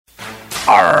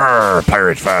Arr,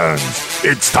 Pirate fans,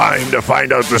 it's time to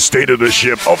find out the state of the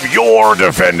ship of your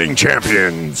defending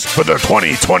champions for the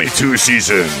 2022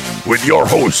 season with your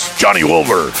hosts, Johnny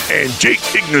Wolver and Jake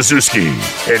Ignazuski.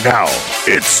 And now,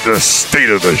 it's the state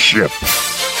of the ship.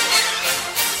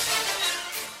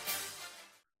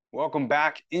 Welcome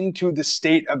back into the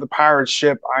state of the Pirates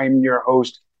ship. I'm your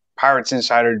host, Pirates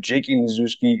Insider Jake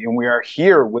Ignazuski, and we are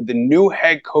here with the new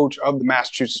head coach of the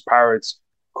Massachusetts Pirates,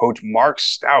 Coach Mark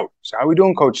Stoute. So how are we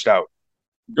doing, Coach Stoute?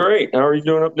 Great. How are you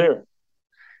doing up there?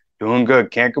 Doing good.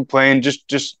 Can't complain.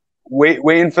 Just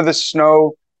waiting for the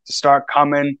snow to start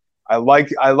coming. I like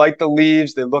the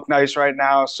leaves. They look nice right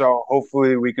now. So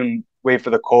hopefully we can wait for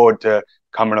the cold to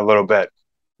come in a little bit.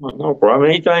 No problem.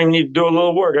 Anytime you need to do a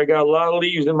little work, I got a lot of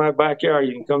leaves in my backyard.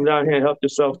 You can come down here and help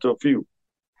yourself to a few.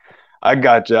 I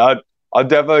got you. I'll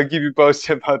definitely keep you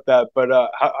posted about that. But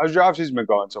how's your offseason been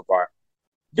going so far?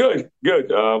 Good.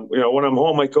 When I'm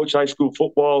home, I coach high school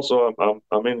football, so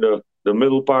I'm in the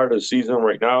middle part of the season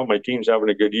right now. My team's having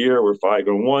a good year. We're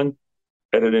 5-1,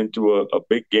 headed into a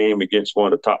big game against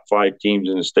one of the top 5 teams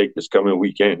in the state this coming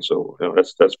weekend. So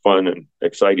that's fun and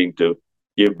exciting to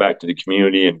give back to the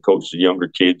community and coach the younger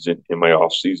kids in my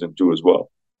off season too as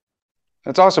well.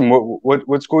 That's awesome.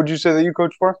 What school did you say that you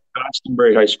coach for?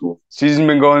 Glastonbury High School. Season's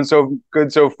been going so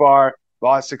good so far. A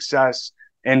lot of success.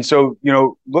 And so,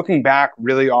 looking back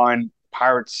really on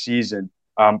Pirates season,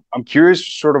 I'm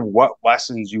curious sort of what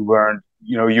lessons you learned.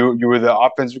 You were the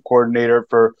offensive coordinator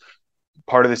for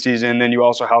part of the season, and then you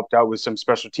also helped out with some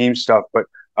special team stuff. But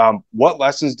what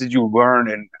lessons did you learn,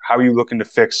 and how are you looking to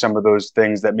fix some of those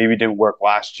things that maybe didn't work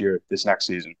last year this next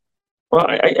season? Well,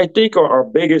 I think our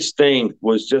biggest thing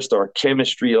was just our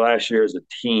chemistry last year as a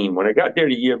team. When I got there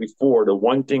the year before, the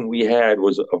one thing we had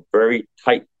was a very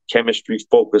tight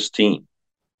chemistry-focused team.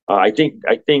 I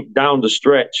think down the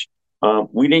stretch,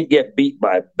 we didn't get beat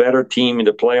by a better team in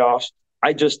the playoffs.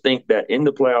 I just think that in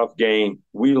the playoff game,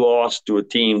 we lost to a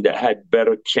team that had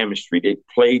better chemistry. They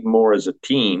played more as a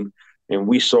team, and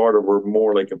we sort of were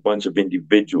more like a bunch of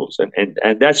individuals. And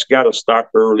that's got to start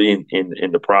early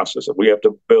in the process. We have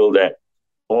to build that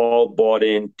all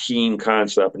bought-in team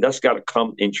concept, and that's got to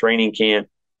come in training camp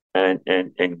and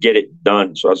get it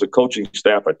done. So as a coaching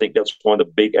staff, I think that's one of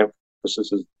the big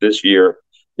emphases this year,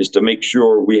 is to make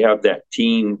sure we have that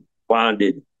team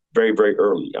bonded very, very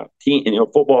early.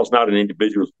 Football is not an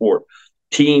individual sport.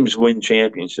 Teams win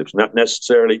championships, not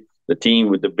necessarily the team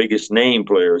with the biggest name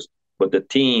players, but the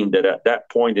team that at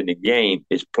that point in the game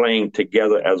is playing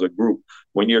together as a group.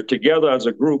 When you're together as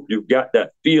a group, you've got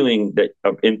that feeling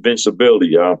of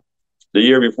invincibility. The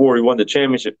year before we won the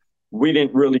championship, we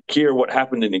didn't really care what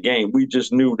happened in the game. We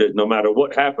just knew that no matter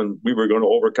what happened, we were going to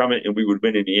overcome it and we would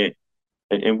win in the end.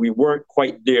 And we weren't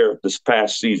quite there this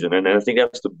past season. And I think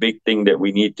that's the big thing that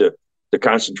we need to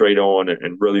concentrate on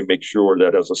and really make sure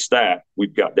that as a staff,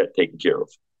 we've got that taken care of.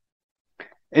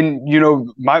 And,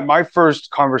 my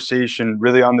first conversation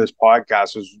really on this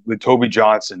podcast was with Toby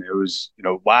Johnson. It was,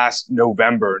 last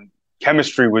November. And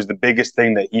chemistry was the biggest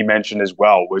thing that he mentioned as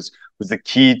well, was the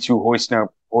key to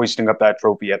hoisting up that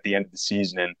trophy at the end of the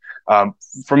season. And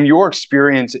from your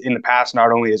experience in the past,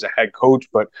 not only as a head coach,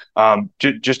 but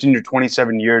just in your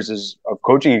 27 years of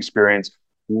coaching experience,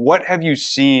 what have you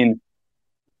seen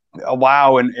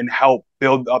allow and help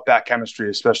build up that chemistry,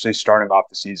 especially starting off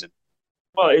the season?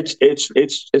 Well, it's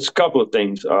a couple of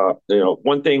things.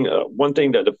 One thing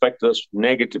that affected us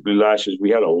negatively last year is we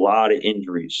had a lot of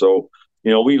injuries. So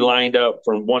we lined up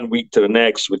from one week to the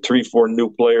next with 3-4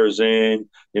 new players in.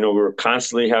 We were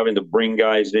constantly having to bring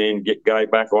guys in, get guy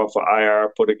back off of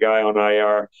IR, put a guy on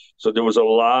IR. So there was a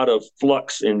lot of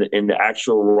flux in the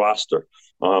actual roster.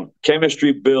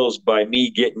 Chemistry builds by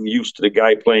me getting used to the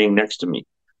guy playing next to me.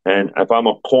 And if I'm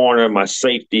a corner, my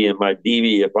safety and my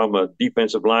DB, if I'm a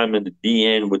defensive lineman, the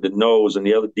DN with the nose and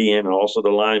the other DN and also the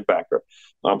linebacker.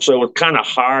 So it was kind of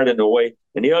hard in a way.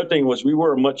 And the other thing was we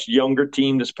were a much younger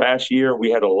team this past year.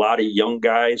 We had a lot of young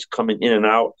guys coming in and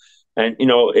out. And,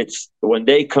 it's when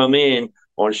they come in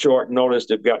on short notice,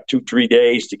 they've got 2-3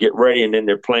 days to get ready, and then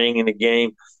they're playing in the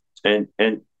game. And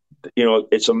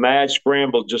it's a mad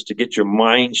scramble just to get your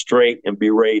mind straight and be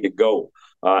ready to go.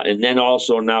 And then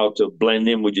also now to blend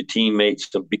in with your teammates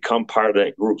to become part of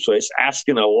that group. So it's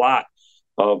asking a lot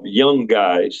of young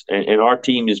guys, and our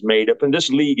team is made up, and this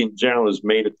league in general is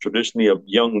made up traditionally of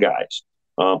young guys.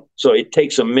 So it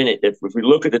takes a minute. If we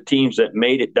look at the teams that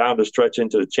made it down the stretch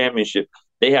into the championship,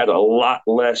 they had a lot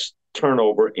less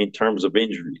turnover in terms of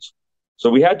injuries. So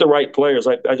we had the right players.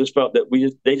 I just felt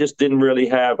that they just didn't really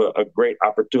have a great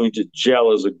opportunity to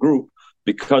gel as a group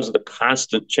because of the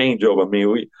constant changeover. I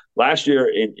mean, last year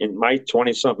in my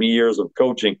 20-something years of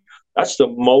coaching, That's the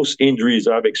most injuries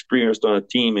I've experienced on a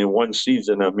team in one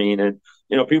season. I mean, and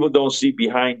people don't see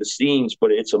behind the scenes,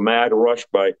 but it's a mad rush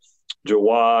by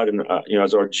Jawad and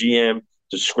as our GM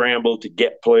to scramble to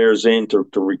get players in, to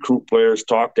recruit players,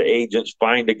 talk to agents,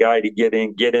 find a guy to get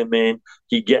in, get him in.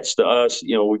 He gets to us.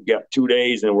 We've got 2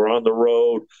 days and we're on the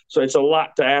road. So it's a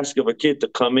lot to ask of a kid to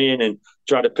come in and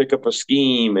try to pick up a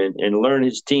scheme and learn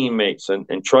his teammates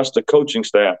and trust the coaching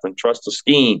staff and trust the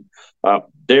scheme.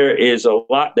 There is a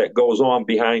lot that goes on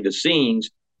behind the scenes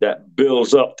that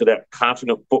builds up to that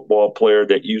confident football player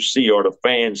that you see or the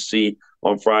fans see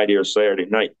on Friday or Saturday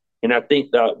night. And I think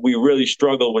that we really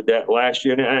struggled with that last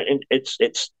year. And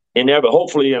it's inevitable.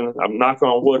 Hopefully, and I'm knocking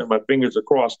on wood and my fingers are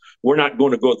crossed, we're not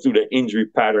going to go through the injury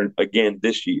pattern again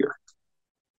this year.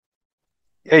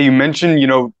 Yeah, you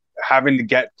mentioned, having to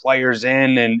get players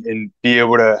in and be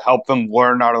able to help them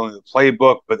learn not only the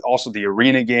playbook, but also the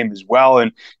arena game as well.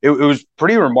 And it was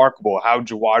pretty remarkable how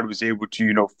Jawad was able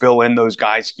to, fill in those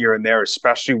guys here and there,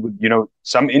 especially with,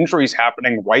 some injuries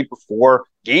happening right before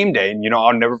game day. And,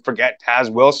 I'll never forget Taz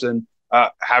Wilson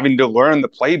having to learn the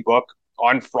playbook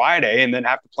on Friday and then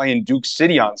have to play in Duke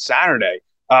City on Saturday.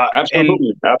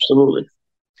 Absolutely.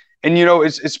 And,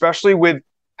 it's especially with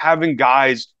having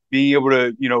guys being able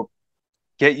to,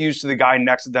 get used to the guy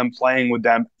next to them, playing with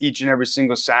them each and every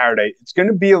single Saturday. It's going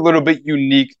to be a little bit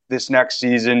unique this next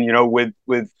season, with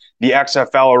the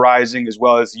XFL arising as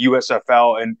well as the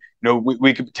USFL. And,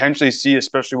 we could potentially see,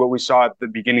 especially what we saw at the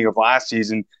beginning of last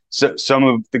season, some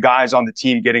of the guys on the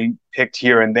team getting picked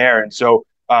here and there. And so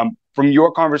from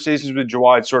your conversations with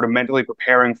Jawad, sort of mentally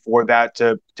preparing for that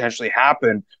to potentially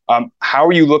happen, how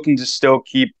are you looking to still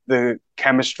keep the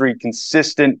chemistry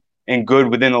consistent and good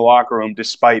within the locker room,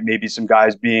 despite maybe some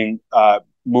guys being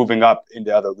moving up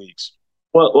into other leagues?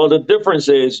 Well, the difference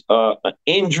is an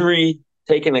injury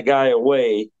taking a guy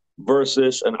away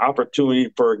versus an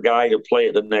opportunity for a guy to play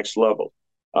at the next level.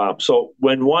 So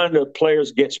when one of the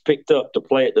players gets picked up to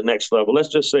play at the next level, let's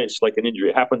just say it's like an injury.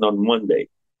 It happened on Monday.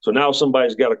 So now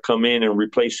somebody's got to come in and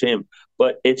replace him.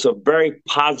 But it's a very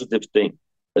positive thing.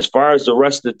 As far as the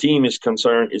rest of the team is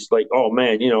concerned, it's like, oh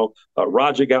man,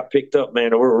 Roger got picked up,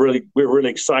 man. We're really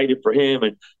excited for him,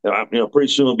 and pretty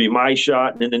soon it'll be my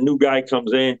shot. And then the new guy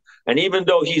comes in, and even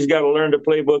though he's got to learn the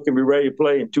playbook and be ready to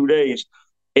play in 2 days,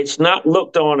 it's not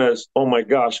looked on as, oh my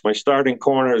gosh, my starting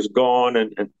corner is gone,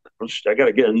 and I got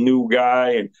to get a new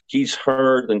guy, and he's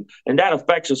hurt, and that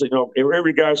affects us. In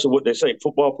regards to what they say,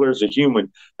 football players are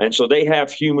human, and so they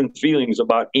have human feelings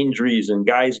about injuries and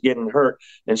guys getting hurt,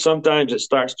 and sometimes it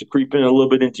starts to creep in a little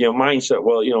bit into your mindset.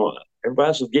 Well, everybody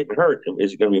else is getting hurt.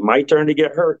 Is it going to be my turn to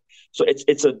get hurt? So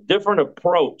it's a different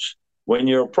approach when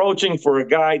you're approaching for a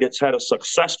guy that's had a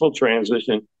successful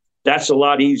transition. That's a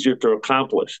lot easier to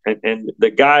accomplish, and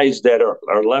the guys that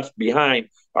are left behind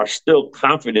are still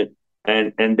confident.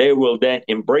 And they will then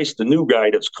embrace the new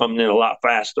guy that's coming in a lot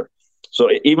faster. So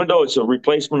even though it's a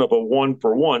replacement of a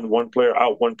 1-for-1, one player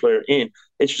out, one player in,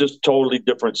 it's just totally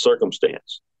different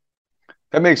circumstance.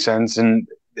 That makes sense. And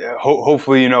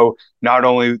hopefully, not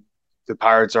only the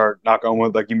Pirates are, knock on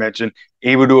wood, like you mentioned,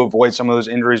 able to avoid some of those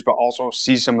injuries, but also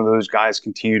see some of those guys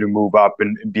continue to move up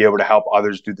and be able to help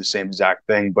others do the same exact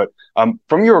thing. But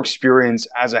from your experience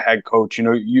as a head coach,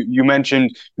 you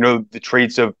mentioned, the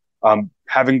traits of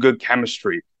having good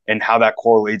chemistry and how that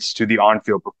correlates to the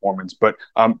on-field performance. But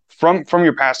from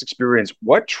your past experience,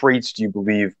 what traits do you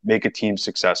believe make a team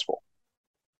successful?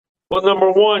 Well,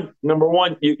 number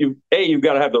one, you've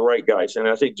got to have the right guys, and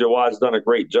I think Jawad's done a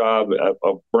great job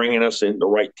of bringing us in the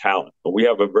right talent. But we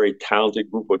have a very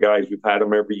talented group of guys. We've had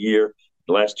them every year.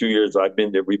 The last 2 years I've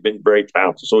been there, we've been very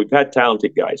talented. So we've had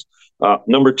talented guys.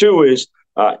 Number two is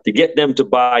to get them to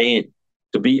buy in,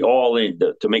 to be all in,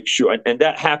 to make sure. And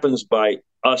that happens by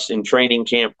us in training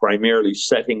camp, primarily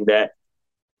setting that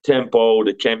tempo,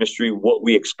 the chemistry, what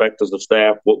we expect as a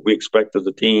staff, what we expect as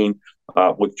a team,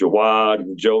 with Jawad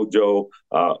and JoJo,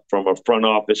 from a front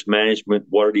office management,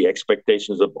 what are the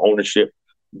expectations of ownership,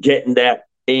 getting that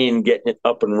in, getting it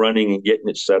up and running and getting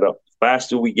it set up. The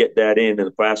faster we get that in and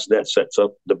the faster that sets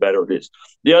up, the better it is.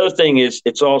 The other thing is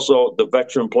it's also the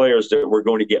veteran players that we're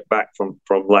going to get back from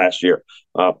last year.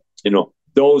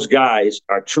 Those guys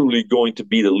are truly going to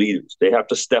be the leaders. They have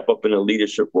to step up in a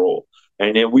leadership role.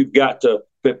 And then we've got to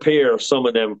prepare some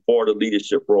of them for the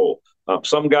leadership role.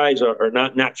 Some guys are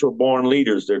not natural born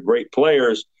leaders. They're great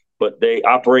players, but they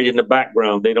operate in the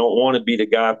background. They don't want to be the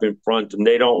guy up in front, and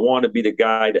they don't want to be the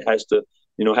guy that has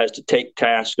to take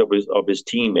task of his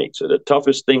teammates. So the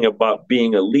toughest thing about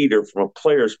being a leader from a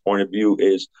player's point of view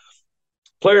is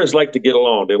players like to get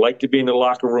along. They like to be in the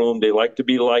locker room. They like to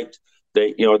be liked.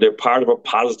 They're part of a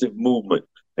positive movement.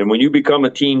 And when you become a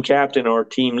team captain or a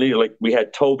team leader, like we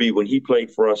had Toby when he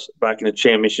played for us back in the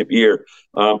championship year,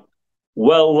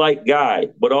 well-liked guy,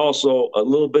 but also a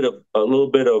little bit of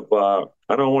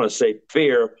I don't want to say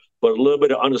fear, but a little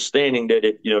bit of understanding that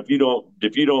if you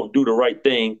don't do the right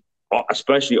thing,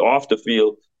 especially off the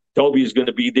field, Toby is going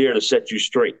to be there to set you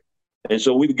straight. And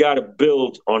so we've got to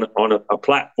build on a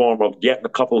platform of getting a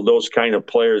couple of those kind of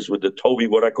players with the Toby,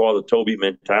 what I call the Toby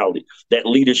mentality, that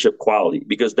leadership quality,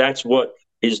 because that's what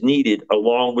is needed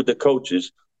along with the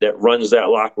coaches that runs that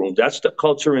locker room. That's the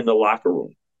culture in the locker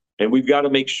room. And we've got to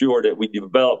make sure that we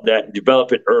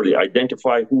develop it early,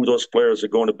 identify who those players are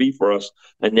going to be for us,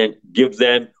 and then give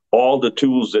them all the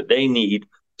tools that they need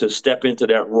to step into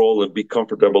that role and be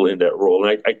comfortable in that role.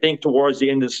 And I think towards the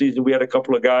end of the season, we had a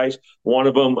couple of guys. One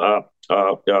of them,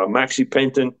 Maxi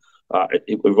Penton,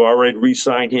 we've already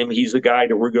re-signed him. He's the guy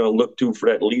that we're going to look to for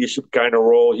that leadership kind of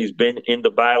role. He's been in the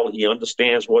battle. He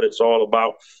understands what it's all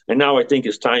about. And now I think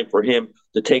it's time for him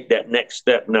to take that next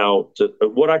step now to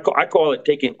what I call it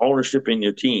taking ownership in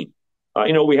your team.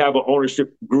 We have an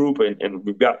ownership group and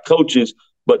we've got coaches,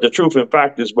 but the truth and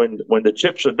fact is when the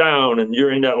chips are down and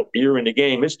you're in the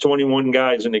game, it's 21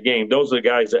 guys in the game. Those are the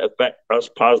guys that affect us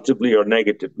positively or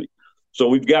negatively. So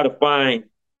we've got to find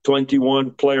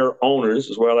 21 player owners,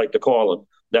 is what I like to call them,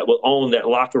 that will own that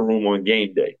locker room on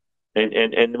game day. And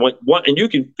you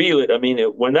can feel it. I mean,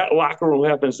 when that locker room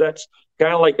happens, that's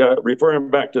kind of like referring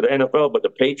back to the NFL, but the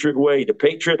Patriot way. The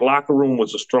Patriot locker room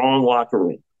was a strong locker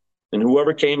room. And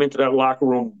whoever came into that locker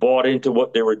room bought into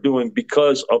what they were doing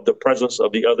because of the presence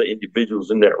of the other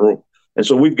individuals in that room. And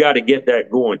so we've got to get that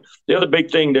going. The other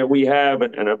big thing that we have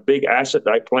and a big asset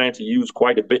that I plan to use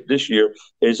quite a bit this year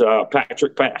is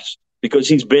Patrick Pass, because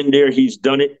he's been there, he's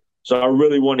done it. So I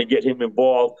really want to get him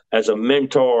involved as a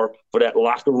mentor for that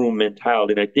locker room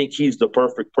mentality. And I think he's the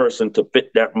perfect person to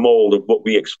fit that mold of what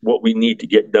we need to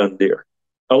get done there,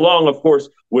 along, of course,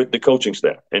 with the coaching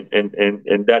staff. And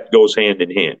that goes hand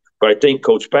in hand. But I think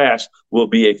Coach Pass will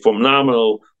be a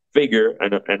phenomenal figure,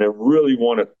 and I really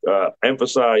want to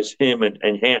emphasize him and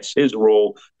enhance his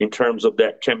role in terms of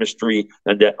that chemistry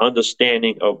and that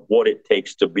understanding of what it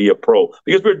takes to be a pro.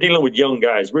 Because we're dealing with young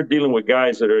guys. We're dealing with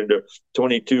guys that are in their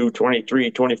 22,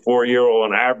 23,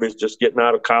 24-year-old on average, just getting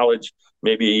out of college,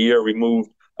 maybe a year removed.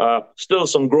 Still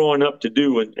some growing up to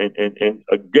do. And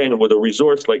again, with a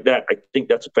resource like that, I think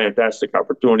that's a fantastic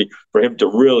opportunity for him to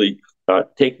really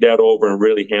take that over and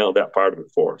really handle that part of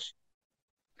it for us.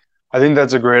 I think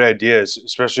that's a great idea,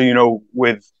 especially,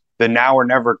 with the Now or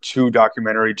Never 2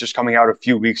 documentary just coming out a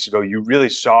few weeks ago. You really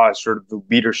saw sort of the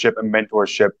leadership and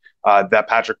mentorship that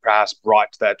Patrick Pass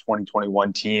brought to that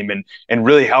 2021 team and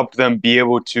really helped them be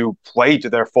able to play to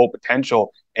their full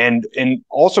potential. And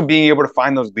also being able to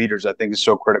find those leaders, I think, is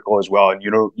so critical as well. And,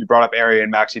 you brought up Ari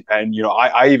and Maxi Penn.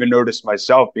 I even noticed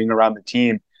myself being around the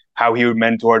team, how he would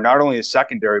mentor not only his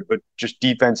secondary, but just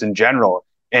defense in general.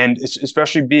 And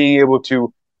especially being able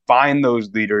to find those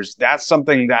leaders. That's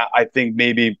something that I think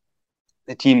maybe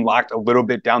the team lacked a little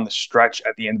bit down the stretch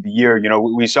at the end of the year.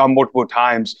 We saw multiple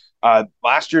times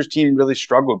last year's team really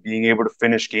struggled being able to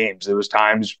finish games. There was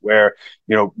times where,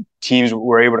 teams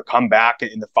were able to come back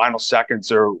in the final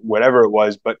seconds or whatever it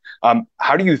was. But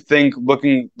how do you think,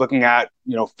 looking at,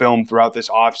 film throughout this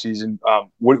offseason,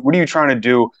 what are you trying to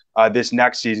do this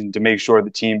next season to make sure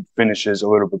the team finishes a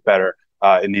little bit better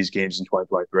in these games in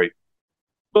 2023?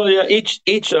 Well, yeah,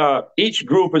 each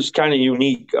group is kind of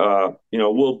unique.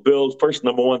 We'll build first.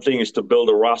 Number one thing is to build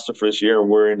a roster for this year, and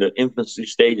we're in the infancy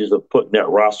stages of putting that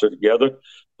roster together.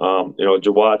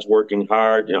 Jawad's working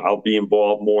hard. I'll be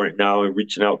involved more now in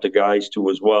reaching out to guys too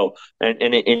as well. And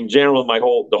in general,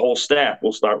 the whole staff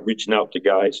will start reaching out to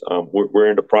guys.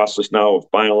 We're in the process now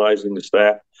of finalizing the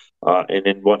staff, and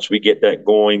then once we get that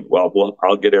going,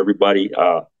 I'll get everybody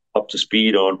up to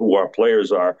speed on who our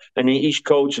players are. And then each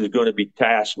coach is going to be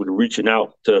tasked with reaching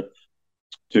out to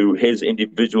his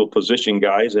individual position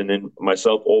guys, and then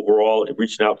myself overall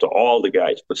reaching out to all the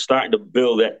guys, but starting to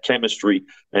build that chemistry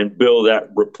and build that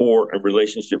rapport and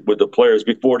relationship with the players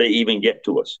before they even get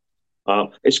to us.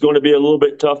 It's going to be a little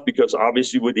bit tough because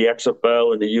obviously with the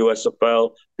XFL and the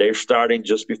USFL, they're starting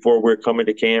just before we're coming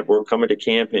to camp. We're coming to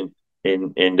camp in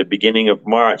the beginning of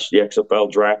March. The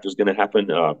XFL draft is going to happen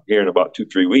here in about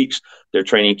 2-3 weeks. Their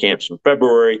training camps in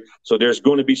February. So there's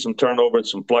going to be some turnover and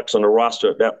some flex on the roster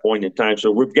at that point in time.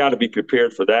 So we've got to be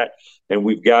prepared for that. And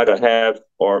we've got to have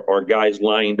our guys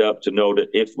lined up to know that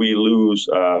if we lose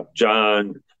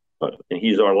John, and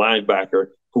he's our linebacker,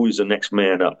 who is the next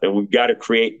man up. And we've got to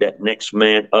create that next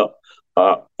man up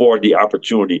for the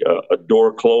opportunity. A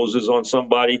door closes on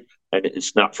somebody, and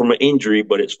it's not from an injury,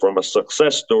 but it's from a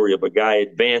success story of a guy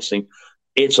advancing.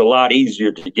 it's a lot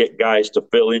easier to get guys to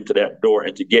fill into that door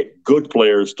and to get good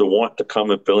players to want to come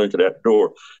and fill into that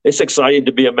door. It's exciting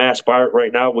to be a Mass Pirate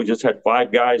right now. We just had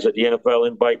 5 guys at the NFL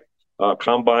Invite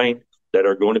Combine that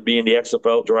are going to be in the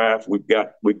XFL draft. We've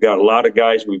got a lot of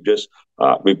guys. We've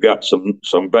got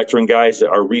some veteran guys that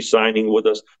are re-signing with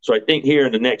us. So I think here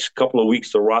in the next couple of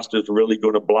weeks, the roster is really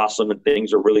going to blossom and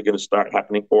things are really going to start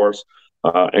happening for us.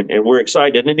 And we're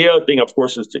excited. And then the other thing, of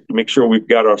course, is to make sure we've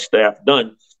got our staff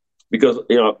done. Because,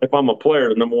 if I'm a player,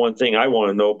 the number one thing I want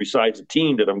to know, besides the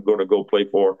team that I'm going to go play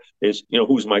for, is,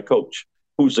 who's my coach?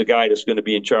 Who's the guy that's going to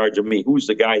be in charge of me? Who's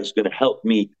the guy that's going to help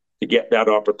me to get that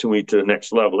opportunity to the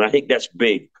next level? And I think that's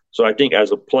big. So I think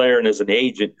as a player and as an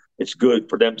agent, it's good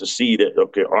for them to see that,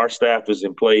 okay, our staff is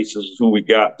in place. This is who we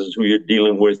got. This is who you're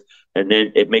dealing with. And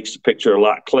then it makes the picture a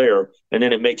lot clearer. And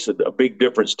then it makes a big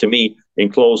difference to me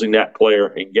in closing that player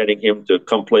and getting him to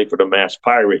come play for the Mass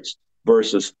Pirates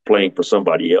versus playing for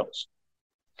somebody else.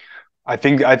 I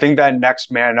think that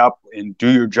next man up and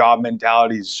do your job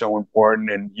mentality is so important.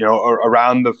 And,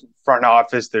 around the front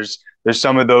office, there's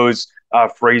some of those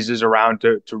phrases around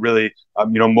to really,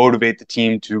 motivate the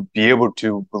team to be able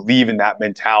to believe in that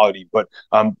mentality. But,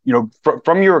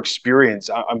 from your experience,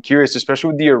 I'm curious, especially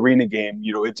with the arena game,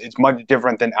 it's much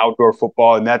different than outdoor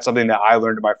football. And that's something that I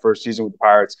learned in my first season with the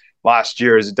Pirates last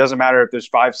year is it doesn't matter if there's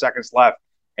 5 seconds left.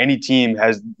 Either team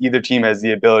has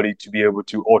the ability to be able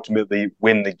to ultimately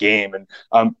win the game.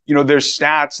 And, there's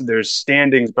stats, there's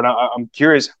standings, but I'm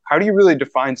curious, how do you really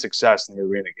define success in the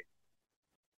arena game?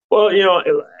 Well,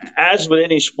 as with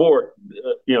any sport,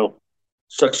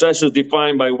 success is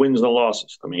defined by wins and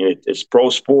losses. I mean, it's pro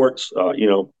sports,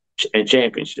 and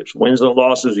championships. Wins and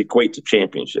losses equate to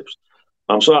championships.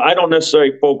 So I don't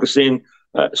necessarily focus in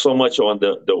so much on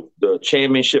the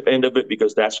championship end of it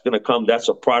because that's going to come. That's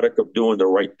a product of doing the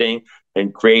right thing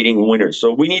and creating winners.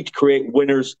 So we need to create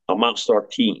winners amongst our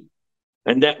team.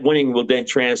 And that winning will then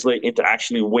translate into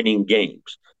actually winning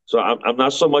games. So I'm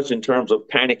not so much in terms of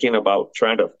panicking about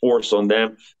trying to force on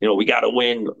them, we got to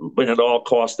win at all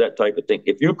costs, that type of thing.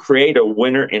 If you create a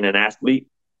winner in an athlete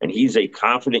and he's a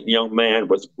confident young man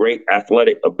with great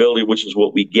athletic ability, which is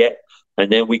what we get,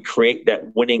 and then we create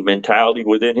that winning mentality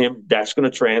within him, that's going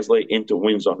to translate into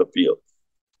wins on the field.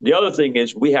 The other thing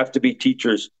is we have to be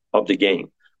teachers of the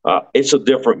game. It's a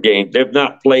different game. They've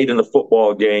not played in the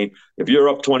football game. If you're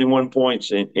up 21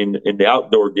 points in the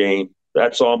outdoor game,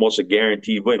 that's almost a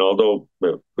guaranteed win. Although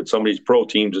with some of these pro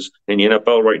teams in the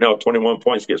NFL right now, 21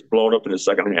 points gets blown up in the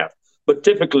second half. But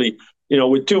typically,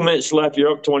 with 2 minutes left,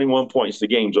 you're up 21 points. The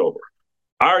game's over.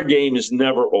 Our game is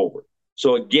never over.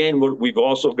 So again, what we've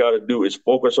also got to do is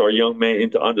focus our young men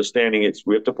into understanding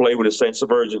we have to play with a sense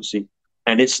of urgency,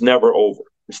 and it's never over.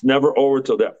 It's never over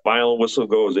till that final whistle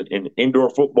goes. In indoor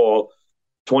football,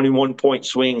 21-point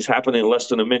swings happen in less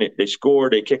than a minute. They score,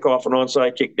 they kick off an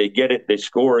onside kick, they get it, they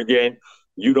score again.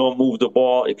 You don't move the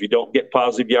ball. If you don't get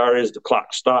positive yardage, the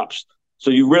clock stops.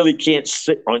 So you really can't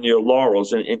sit on your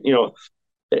laurels. And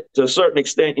to a certain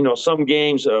extent, some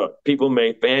games,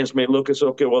 fans may look as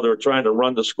okay, well, they're trying to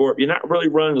run the score. You're not really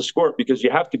running the score because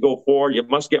you have to go forward. You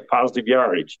must get positive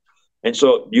yardage. And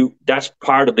so that's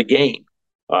part of the game.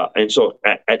 And so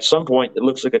at some point, it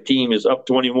looks like a team is up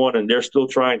 21 and they're still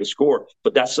trying to score.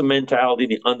 But that's the mentality,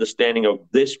 the understanding of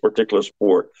this particular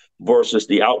sport versus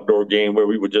the outdoor game where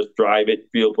we would just drive it,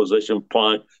 field position,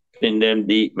 punt, pin them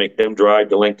deep, make them drive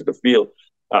the length of the field.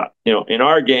 In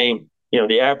our game,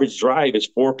 the average drive is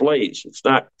 4 plays. It's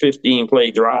not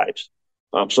 15-play drives.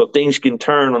 So things can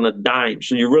turn on a dime.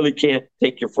 So you really can't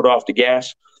take your foot off the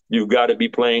gas. You've got to be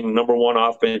playing number 1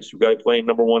 offense. You've got to be playing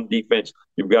number 1 defense.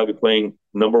 You've got to be playing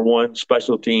number 1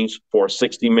 special teams for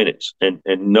 60 minutes and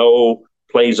no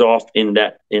plays off in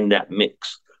that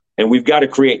mix. And we've got to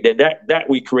create that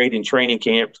we create in training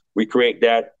camps. We create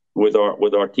that with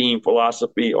our team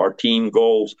philosophy, our team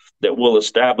goals that we'll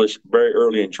establish very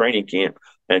early in training camp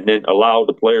and then allow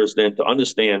the players then to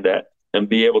understand that and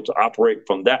be able to operate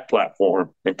from that platform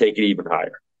and take it even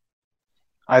higher.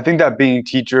 I think that being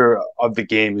teacher of the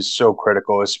game is so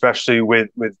critical, especially with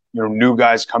new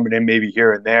guys coming in maybe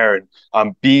here and there,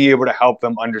 and being able to help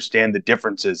them understand the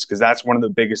differences, because that's one of the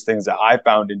biggest things that I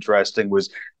found interesting was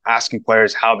asking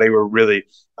players how they were really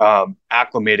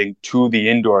acclimating to the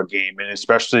indoor game, and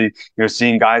especially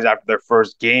seeing guys after their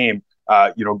first game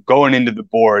going into the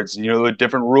boards and the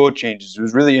different rule changes. It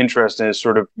was really interesting to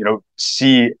sort of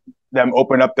see them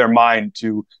open up their mind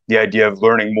to the idea of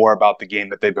learning more about the game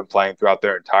that they've been playing throughout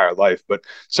their entire life. But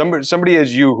somebody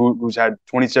as you who's had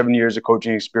 27 years of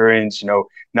coaching experience,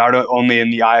 not only in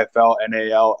the IFL,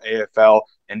 NAL, AFL,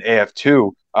 and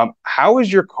AF2, how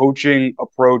has your coaching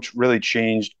approach really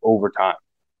changed over time?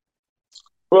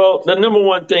 Well, the number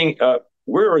one thing,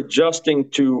 we're adjusting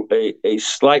to a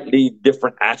slightly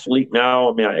different athlete now.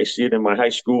 I mean, I see it in my high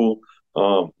school.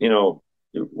 You know,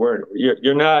 where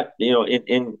you're not, you know,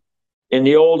 in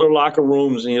the older locker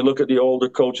rooms, and you look at the older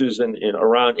coaches and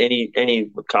around any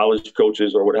college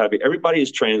coaches or what have you, everybody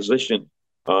is transitioned.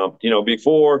 You know,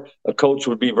 before a coach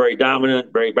would be very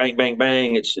dominant, very bang bang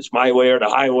bang. It's my way or the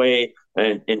highway.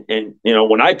 And you know,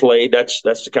 when I played, that's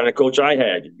the kind of coach I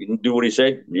had. You didn't do what he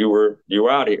said, you were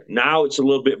out of here. Now it's a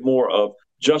little bit more of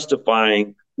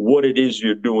justifying what it is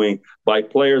you're doing by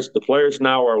players. The players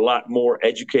now are a lot more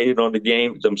educated on the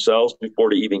game themselves before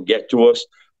they even get to us.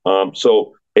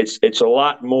 So it's a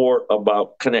lot more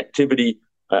about connectivity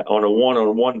on a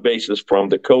one-on-one basis from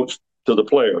the coach to the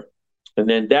player, and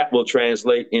then that will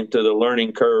translate into the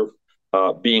learning curve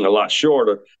being a lot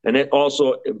shorter. And it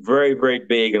also very, very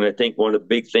big. And I think one of the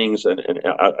big things, and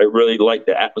I really like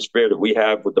the atmosphere that we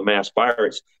have with the Mass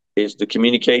Pirates, is the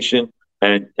communication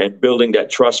and building that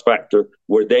trust factor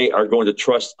where they are going to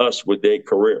trust us with their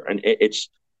career. And it's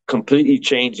completely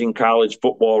changing college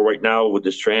football right now with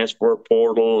this transfer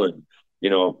portal. And you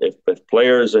know, if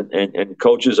players and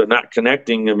coaches are not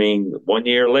connecting, I mean, 1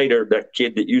 year later, that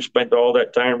kid that you spent all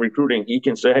that time recruiting, he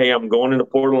can say, hey, I'm going in the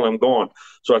portal, I'm gone.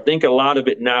 So I think a lot of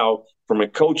it now, from a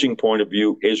coaching point of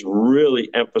view, is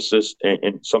really emphasis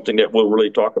and something that we'll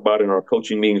really talk about in our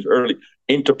coaching meetings early,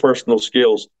 interpersonal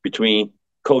skills between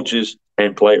coaches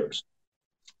and players.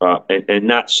 And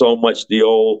not so much the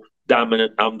old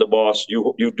dominant, I'm the boss,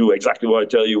 you do exactly what I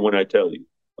tell you when I tell you.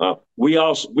 We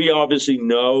obviously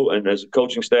know, and as a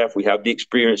coaching staff, we have the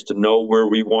experience to know where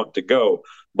we want to go.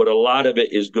 But a lot of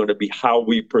it is going to be how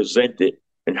we present it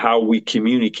and how we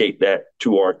communicate that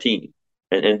to our team.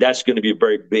 And that's going to be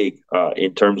very big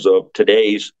in terms of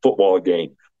today's football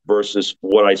game versus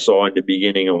what I saw in the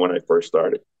beginning and when I first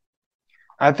started.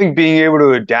 I think being able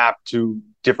to adapt to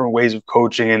different ways of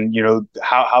coaching and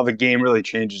how the game really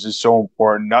changes is so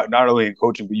important. Not only in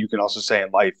coaching, but you can also say in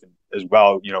life as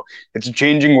well. It's a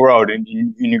changing world, and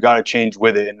you got to change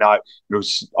with it, and not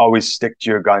always stick to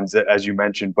your guns, as you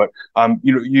mentioned. But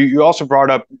you also brought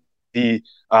up the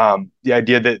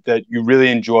idea that you really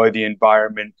enjoy the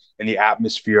environment and the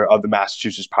atmosphere of the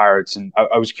Massachusetts Pirates. And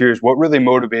I was curious, what really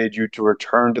motivated you to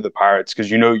return to the Pirates? Because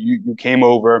you came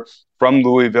over from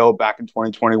Louisville back in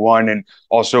 2021 and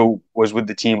also was with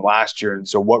the team last year. And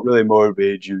so what really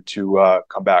motivated you to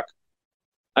come back?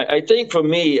 I think for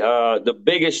me, the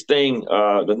biggest thing,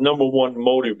 the number one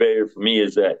motivator for me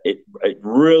is that it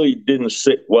really didn't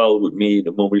sit well with me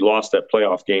when we lost that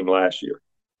playoff game last year.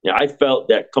 Yeah, I felt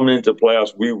that coming into the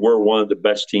playoffs, we were one of the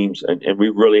best teams, and we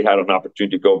really had an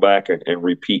opportunity to go back and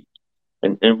repeat.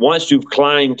 And once you've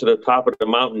climbed to the top of the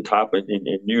mountaintop and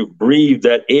you've breathed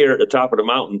that air at the top of the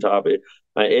mountaintop,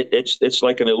 it's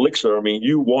like an elixir. I mean,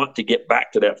 you want to get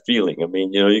back to that feeling. I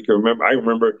mean, you can remember. I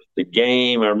remember the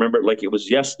game. I remember it like it was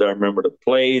yesterday. I remember the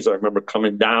plays. I remember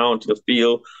coming down to the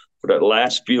field for that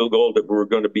last field goal that we were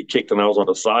going to be kicked, and I was on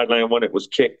the sideline when it was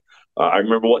kicked. I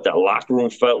remember what that locker room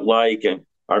felt like, and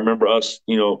I remember us,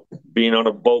 being on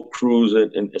a boat cruise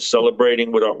and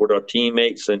celebrating with our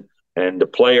teammates and the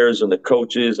players and the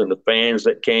coaches and the fans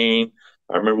that came.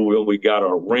 I remember when we got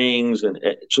our rings, and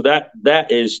so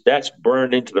that's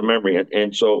burned into the memory.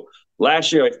 And so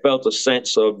last year I felt a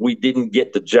sense of we didn't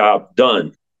get the job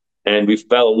done, and we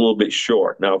fell a little bit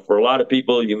short. Now, for a lot of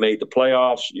people, you made the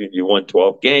playoffs, you won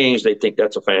 12 games. They think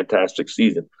that's a fantastic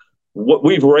season.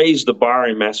 We've raised the bar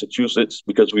in Massachusetts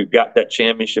because we've got that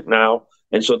championship now.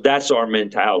 And so that's our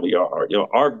mentality.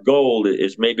 Our goal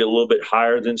is maybe a little bit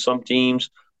higher than some teams.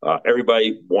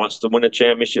 Everybody wants to win a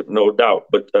championship, no doubt.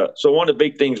 But so one of the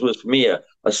big things was for me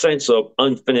a sense of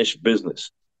unfinished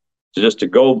business, just to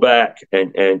go back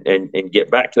and get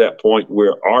back to that point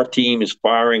where our team is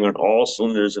firing on all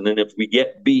cylinders. And then if we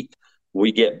get beat,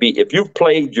 we get beat. If you've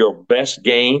played your best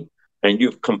game and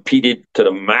you've competed to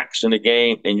the max in the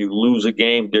game and you lose a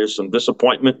game, there's some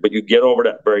disappointment, but you get over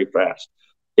that very fast.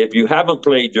 If you haven't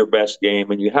played your best game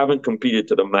and you haven't competed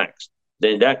to the max,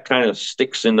 then that kind of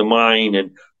sticks in the mind.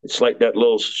 And it's like that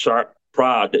little sharp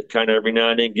prod that kind of every now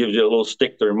and then gives you a little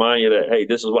stick to remind you that, hey,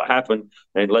 this is what happened,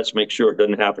 and let's make sure it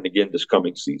doesn't happen again this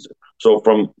coming season. So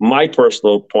from my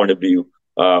personal point of view,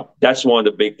 that's one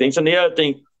of the big things. And the other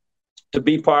thing, to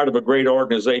be part of a great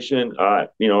organization,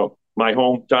 my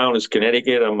hometown is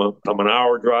Connecticut. I'm an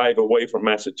hour drive away from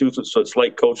Massachusetts, so it's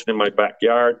like coaching in my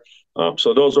backyard.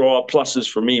 So those are all pluses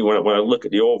for me when I look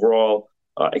at the overall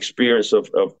experience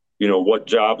of what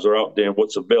jobs are out there and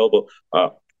what's available.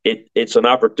 It's an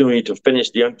opportunity to finish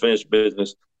the unfinished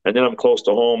business And then I'm close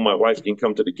to home. My wife can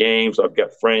come to the games. I've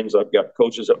got friends. I've got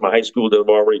coaches at my high school that have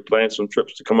already planned some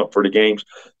trips to come up for the games.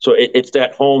 So it's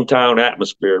that hometown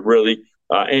atmosphere, really.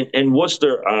 And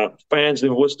Worcester, fans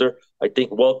in Worcester, I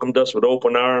think, welcomed us with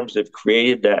open arms. They've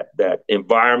created that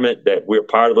environment that we're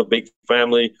part of a big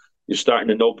family. You're starting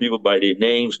to know people by their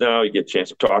names now. You get a chance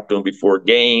to talk to them before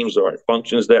games or at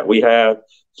functions that we have.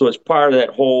 So it's part of that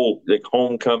whole like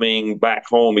homecoming, back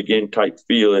home again type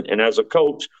feel. And as a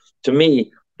coach, to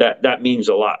me, that means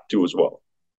a lot too as well.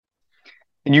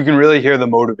 And you can really hear the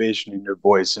motivation in your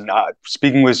voice. And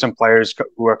speaking with some players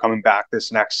who are coming back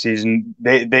this next season,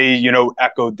 they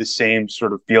echoed the same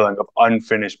sort of feeling of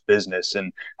unfinished business.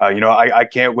 And I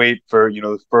can't wait for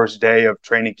the first day of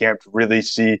training camp to really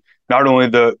see not only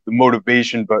the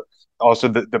motivation but also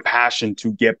the passion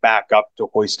to get back up to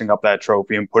hoisting up that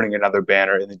trophy and putting another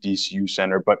banner in the DCU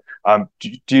Center. But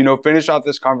finish off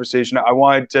this conversation, I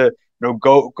wanted to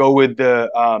go with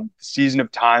the season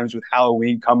of times with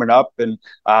Halloween coming up. And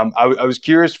I was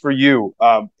curious for you,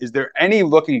 is there any,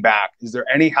 looking back, is there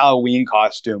any Halloween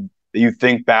costume that you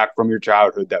think back from your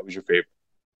childhood that was your favorite?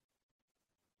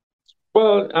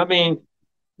 Well, I mean,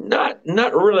 not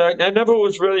really. I never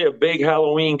was really a big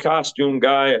Halloween costume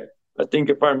guy. I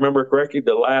think if I remember correctly,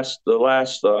 the last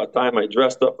time I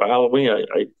dressed up for Halloween,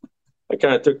 I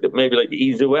kind of took it maybe like the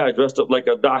easy way. I dressed up like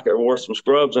a doctor, wore some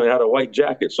scrubs, and I had a white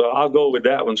jacket. So I'll go with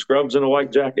that one: scrubs and a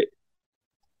white jacket.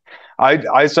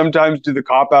 I sometimes do the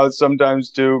cop out, sometimes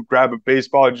to grab a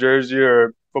baseball jersey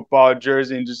or football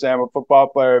jersey and just say I'm a football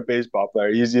player, or a baseball player.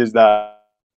 Easy as that.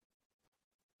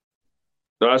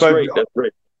 No, that's But great. That's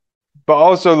great. but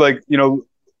also, like,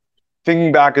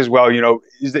 thinking back as well,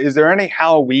 is there any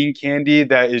Halloween candy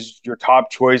that is your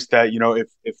top choice that,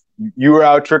 if you were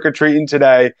out trick or treating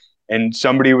today and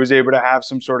somebody was able to have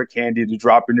some sort of candy to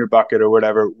drop in your bucket or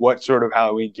whatever, what sort of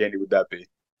Halloween candy would that be?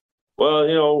 Well,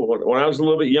 when I was a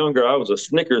little bit younger, I was a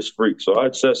Snickers freak, so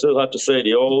I'd still have to say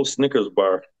the old Snickers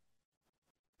bar.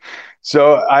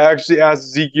 So I actually asked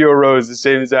Ezekiel Rose the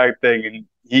same exact thing, and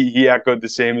he echoed the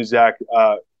same exact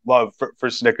love for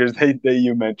Snickers that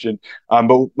you mentioned.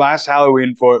 But last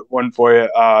Halloween for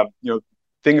you,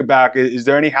 thinking back, is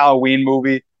there any Halloween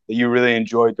movie that you really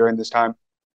enjoyed during this time?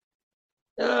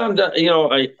 I'm not,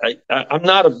 I'm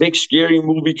not a big scary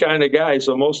movie kind of guy.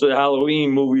 So most of the Halloween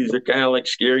movies are kind of like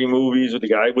scary movies with the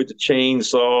guy with the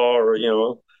chainsaw,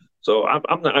 or. So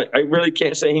I'm not. I really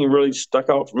can't say anything really stuck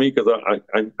out for me because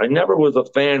I never was a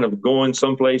fan of going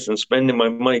someplace and spending my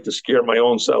money to scare my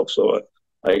own self. So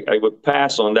I would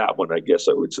pass on that one, I guess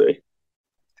I would say.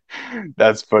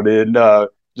 That's funny. And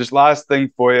just last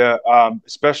thing for you,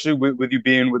 especially with you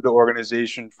being with the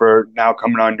organization for now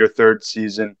coming on your third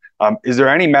season, is there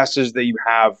any message that you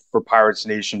have for Pirates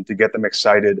Nation to get them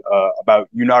excited about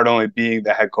you not only being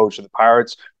the head coach of the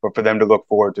Pirates, but for them to look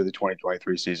forward to the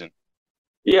 2023 season?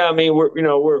 Yeah, I mean,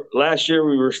 we're last year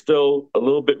we were still a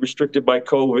little bit restricted by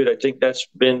COVID. I think that's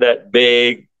been that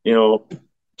big,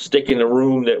 stick in the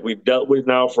room that we've dealt with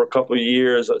now for a couple of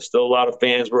years. Still, a lot of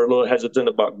fans were a little hesitant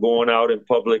about going out in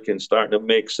public and starting to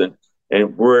mix, and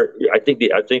I think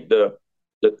the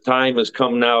time has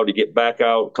come now to get back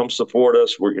out, come support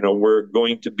us. We're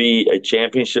going to be a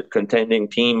championship contending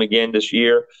team again this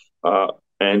year.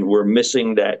 And we're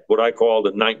missing that, what I call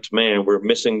the ninth man. We're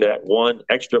missing that one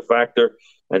extra factor,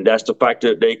 and that's the factor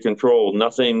that they control.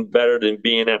 Nothing better than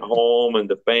being at home and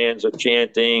the fans are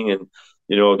chanting, and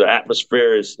the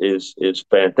atmosphere is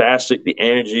fantastic. The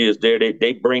energy is there.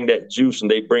 They bring that juice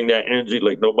and they bring that energy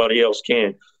like nobody else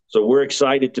can. So we're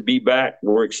excited to be back.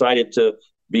 We're excited to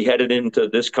be headed into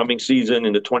this coming season,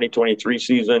 in the 2023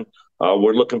 season.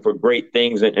 We're looking for great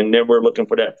things, and then we're looking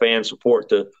for that fan support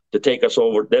to take us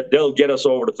over. They'll get us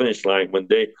over the finish line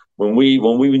when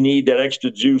we need that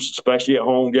extra juice, especially at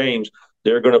home games.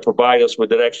 They're going to provide us with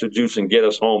that extra juice and get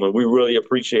us home, and we really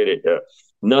appreciate it.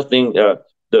 Nothing.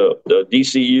 The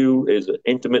DCU is an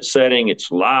intimate setting.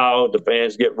 It's loud. The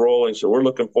fans get rolling. So we're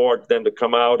looking forward to them to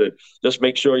come out, and just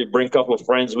make sure you bring a couple of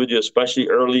friends with you, especially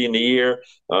early in the year.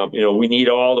 We need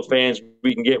all the fans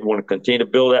we can get. We want to continue to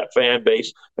build that fan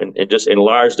base and just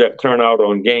enlarge that turnout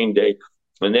on game day.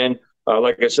 And then,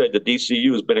 like I said, the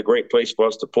DCU has been a great place for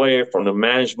us to play, from the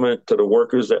management to the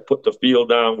workers that put the field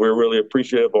down. We're really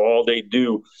appreciative of all they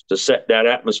do to set that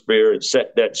atmosphere and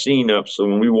set that scene up. So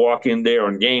when we walk in there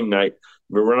on game night,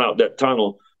 we run out that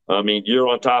tunnel. I mean, you're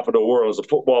on top of the world. As a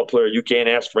football player, you can't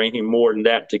ask for anything more than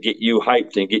that to get you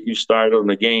hyped and get you started on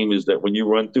the game, is that when you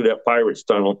run through that Pirates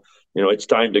tunnel, it's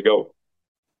time to go.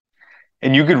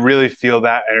 And you could really feel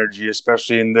that energy,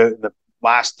 especially in the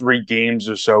last three games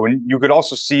or so. And you could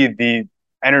also see the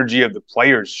energy of the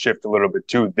players shift a little bit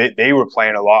too. They were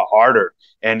playing a lot harder,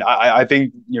 and I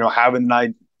think having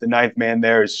the ninth man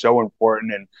there is so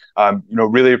important. And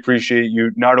really appreciate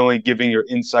you not only giving your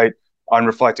insight on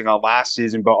reflecting on last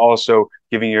season, but also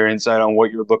giving your insight on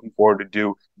what you're looking forward to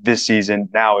do this season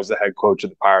now as the head coach of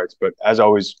the Pirates. But as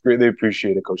always, greatly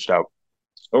appreciate it, Coach Stoute.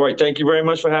 All right. Thank you very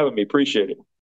much for having me. Appreciate it.